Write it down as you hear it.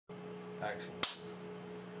Action.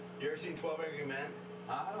 You ever seen 12 Angry Men?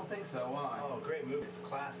 I don't think so. Why? Oh, great movie. It's a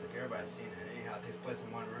classic. Everybody's seen it. Anyhow, it takes place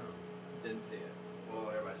in one room. Didn't see it. Well,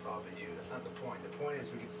 everybody saw it but you. That's not the point. The point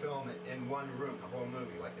is we could film it in one room, the whole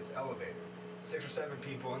movie, like this elevator. 6 or 7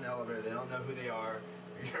 people in the elevator. They don't know who they are.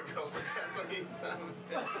 You're real successful. This is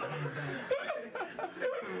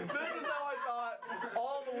how I thought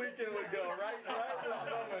all the weekend would go. Right in this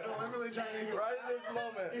moment. No, I'm really trying to. Right in this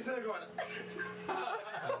moment. He's sitting there going.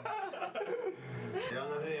 They don't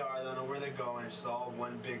know who they are. They don't know where they're going. It's just all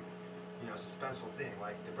one big, suspenseful thing,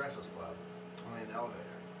 like The Breakfast Club, only in an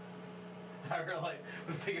elevator. I really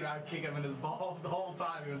was thinking about kicking him in his balls the whole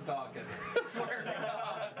time he was talking. I swear to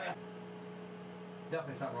God.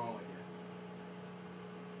 Definitely something wrong with you.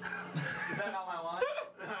 Is that not my line?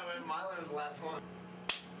 No, my line was the last one.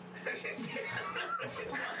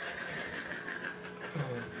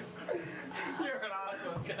 You're an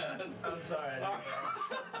awesome guy. I'm sorry.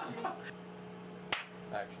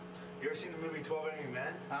 Action. You ever seen the movie 12 Angry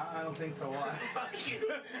Men? I don't think so. Why? Fuck you.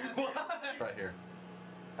 What? Right here.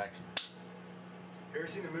 Action. You ever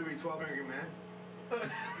seen the movie 12 Angry Men?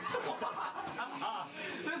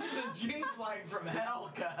 This is a jinx line from hell,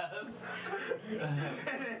 cuz.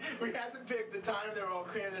 We had to pick the time they were all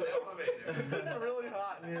crammed in the elevator. It's really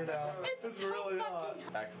hot in here now. It's so really hot.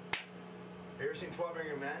 Action. You ever seen 12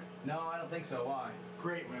 Angry Men? No, I don't think so. Why?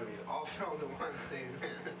 Great movie. All filmed in one scene,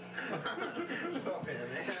 man. Fuck it,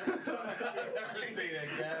 man. I've never seen it,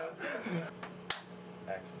 cuz.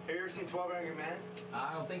 Action. Have you ever seen 12 Angry Men?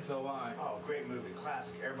 I don't think so. Why? Oh, great movie.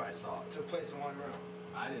 Classic. Everybody saw it. Took place in one room.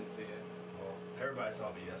 I didn't see it. Well, everybody saw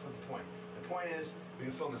it, but that's not the point. The point is, we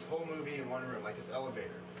can film this whole movie in one room, like this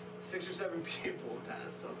elevator. 6 or 7 people. God,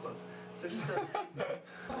 that's so close. 6 or 7 people.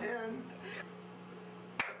 And...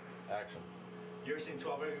 Action. You ever seen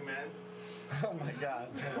 12 Angry Men? Oh my God.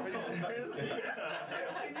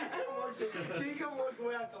 Can you come look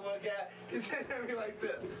where I have to look at? He's sitting at me like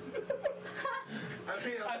this. I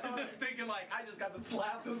was just thinking, I just got to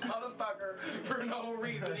slap this motherfucker for no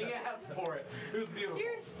reason. He asked for it. It was beautiful.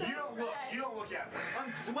 You're so You don't look at me.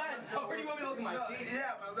 I'm sweating. Where do you want me to look at my feet?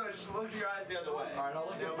 Yeah, but no, just look your eyes the other way. All right,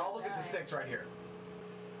 I'll look at the 6 right here.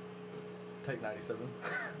 Take 97.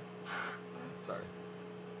 Sorry.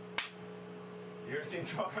 You ever seen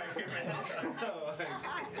 12 Angry Men? No,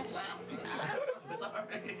 He's laughing. I'm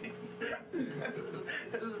sorry.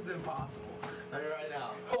 This is impossible. Right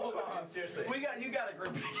now. Hold on. Seriously. You got a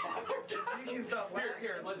group together. You can stop laughing.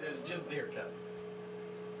 Here, just here, cuz.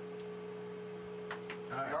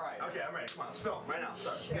 All right. Okay, I'm ready. Come on, let's film. Right now,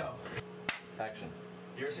 start. Go. Action.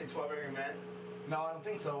 You ever seen 12 Angry Men? No, I don't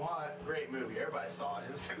think so. Why? Great movie. Everybody saw it.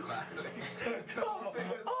 It's a classic.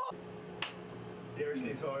 You ever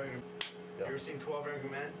seen 12 Angry Men? You ever seen 12 Angry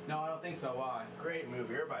Men? No, I don't think so. Why? Great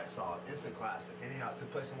movie. Everybody saw it. Instant classic. Anyhow, it took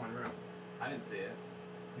place in one room. I didn't see it.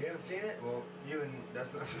 You haven't seen it? Well,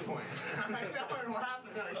 that's not the point. I know I'm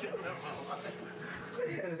laughing and I can't remember my line.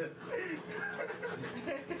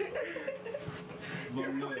 Why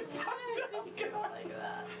just do it like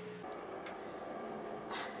that?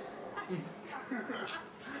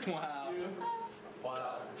 Wow.